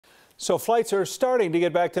So flights are starting to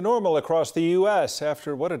get back to normal across the U.S.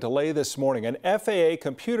 after what a delay this morning. An FAA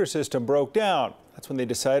computer system broke down. That's when they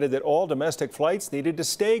decided that all domestic flights needed to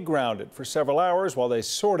stay grounded for several hours while they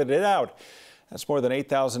sorted it out. That's more than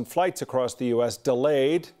 8,000 flights across the U.S.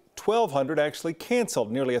 delayed. 1,200 actually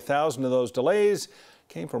canceled. Nearly 1,000 of those delays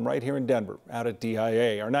came from right here in Denver, out at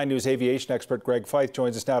DIA. Our 9 News aviation expert Greg Feith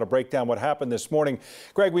joins us now to break down what happened this morning.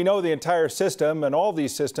 Greg, we know the entire system and all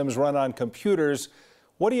these systems run on computers.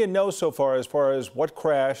 What do you know so far as what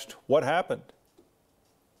crashed, what happened?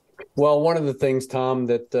 Well, one of the things, Tom,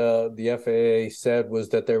 that the FAA said was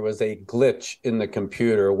that there was a glitch in the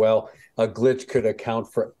computer. Well, a glitch could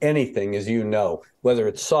account for anything, as you know, whether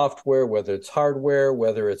it's software, whether it's hardware,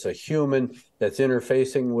 whether it's a human that's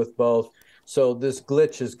interfacing with both. So this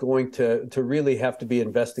glitch is going to really have to be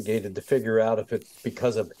investigated to figure out if it's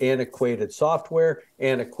because of antiquated software,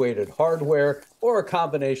 antiquated hardware, or a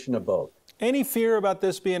combination of both. Any fear about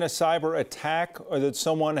this being a cyber attack or that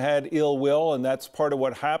someone had ill will and that's part of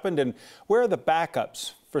what happened? And where are the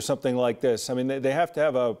backups for something like this? I mean, they have to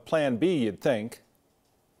have a plan B, you'd think.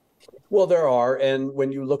 Well, there are. And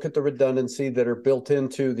when you look at the redundancy that are built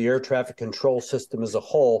into the air traffic control system as a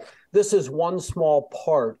whole, this is one small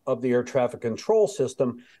part of the air traffic control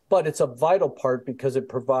system, but it's a vital part because it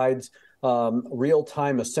provides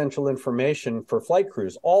real-time essential information for flight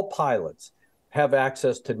crews. All pilots have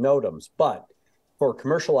access to NOTAMs, but for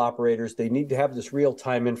commercial operators, they need to have this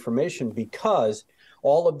real-time information because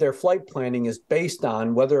all of their flight planning is based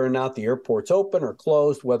on whether or not the airport's open or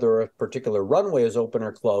closed, whether a particular runway is open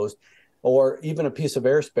or closed, or even a piece of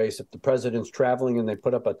airspace if the president's traveling and they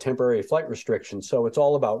put up a temporary flight restriction. So it's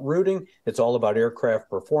all about routing. It's all about aircraft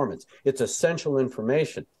performance. It's essential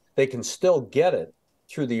information. They can still get it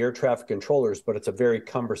through the air traffic controllers, but it's a very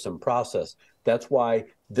cumbersome process. That's why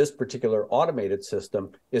this particular automated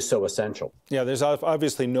system is so essential. Yeah, there's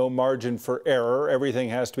obviously no margin for error. Everything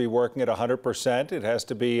has to be working at 100%. It has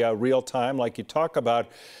to be real time, like you talk about.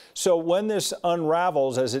 So when this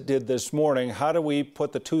unravels, as it did this morning, how do we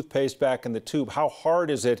put the toothpaste back in the tube? How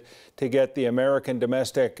hard is it to get the American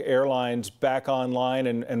domestic airlines back online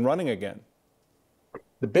and running again?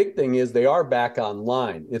 The big thing is they are back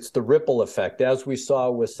online. It's the ripple effect, as we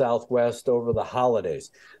saw with Southwest over the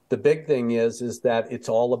holidays. The big thing is that it's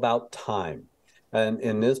all about time. And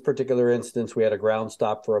in this particular instance, we had a ground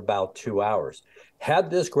stop for about 2 hours.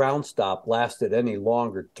 Had this ground stop lasted any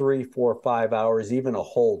longer, 3, 4, 5 hours, even a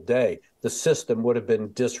whole day, the system would have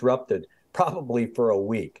been disrupted probably for a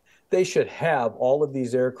week. They should have all of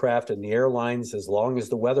these aircraft, and the airlines, as long as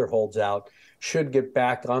the weather holds out, should get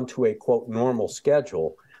back onto a, quote, normal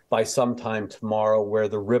schedule by sometime tomorrow, where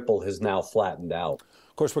the ripple has now flattened out.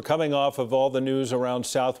 Of course, we're coming off of all the news around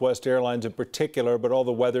Southwest Airlines in particular, but all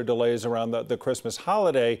the weather delays around the Christmas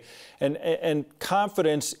holiday and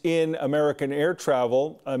confidence in American air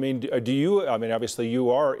travel. I mean, obviously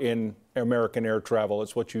you are in American air travel.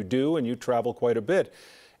 It's what you do, and you travel quite a bit.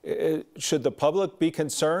 Should the public be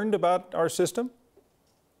concerned about our system?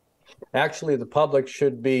 Actually, the public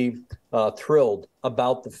should be thrilled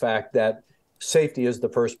about the fact that safety is the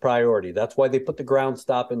first priority. That's why they put the ground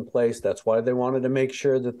stop in place. That's why they wanted to make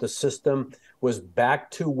sure that the system was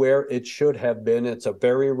back to where it should have been. It's a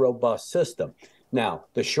very robust system. Now,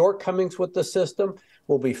 the shortcomings with the system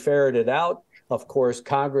will be ferreted out. Of course,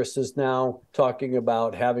 Congress is now talking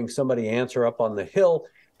about having somebody answer up on the Hill.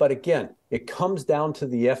 But again, it comes down to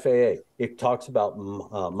the FAA. It talks about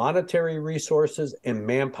monetary resources and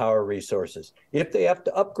manpower resources. If they have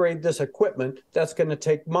to upgrade this equipment, that's going to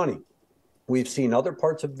take money. We've seen other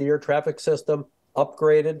parts of the air traffic system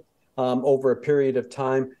upgraded over a period of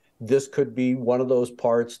time. This could be one of those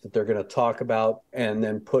parts that they're going to talk about and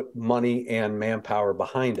then put money and manpower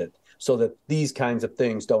behind it, so that these kinds of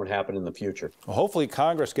things don't happen in the future. Well, hopefully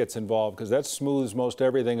Congress gets involved, because that smooths most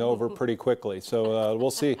everything over pretty quickly. So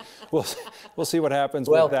we'll see. We'll see what happens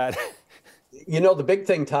with that. You know, the big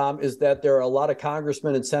thing, Tom, is that there are a lot of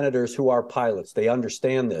congressmen and senators who are pilots. They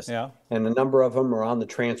understand this. Yeah. And a number of them are on the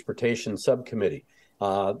transportation subcommittee.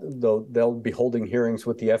 They'll be holding hearings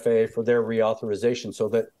with the FAA for their reauthorization, so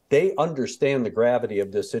that they understand the gravity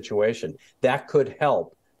of this situation. That could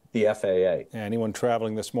help the FAA. Yeah, anyone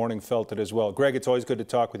traveling this morning felt it as well. Greg, it's always good to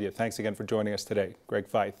talk with you. Thanks again for joining us today. Greg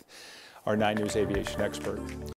Feith, our 9 News aviation expert.